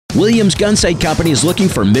Williams Gun Sight Company is looking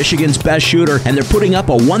for Michigan's best shooter, and they're putting up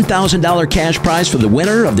a $1,000 cash prize for the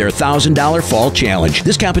winner of their $1,000 Fall Challenge.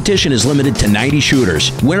 This competition is limited to 90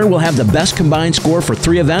 shooters. Winner will have the best combined score for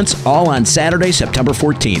 3 events, all on Saturday, September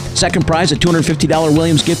 14th. Second prize, a $250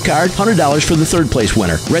 Williams gift card, $100 for the third place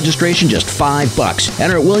winner. Registration just $5.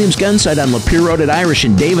 Enter at Williams Gun Sight on Lapeer Road at Irish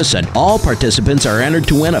in Davison. All participants are entered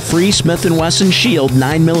to win a free Smith & Wesson Shield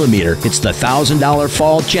 9mm. It's the $1,000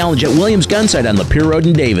 Fall Challenge at Williams Gun Sight on Lapeer Road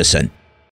in Davison.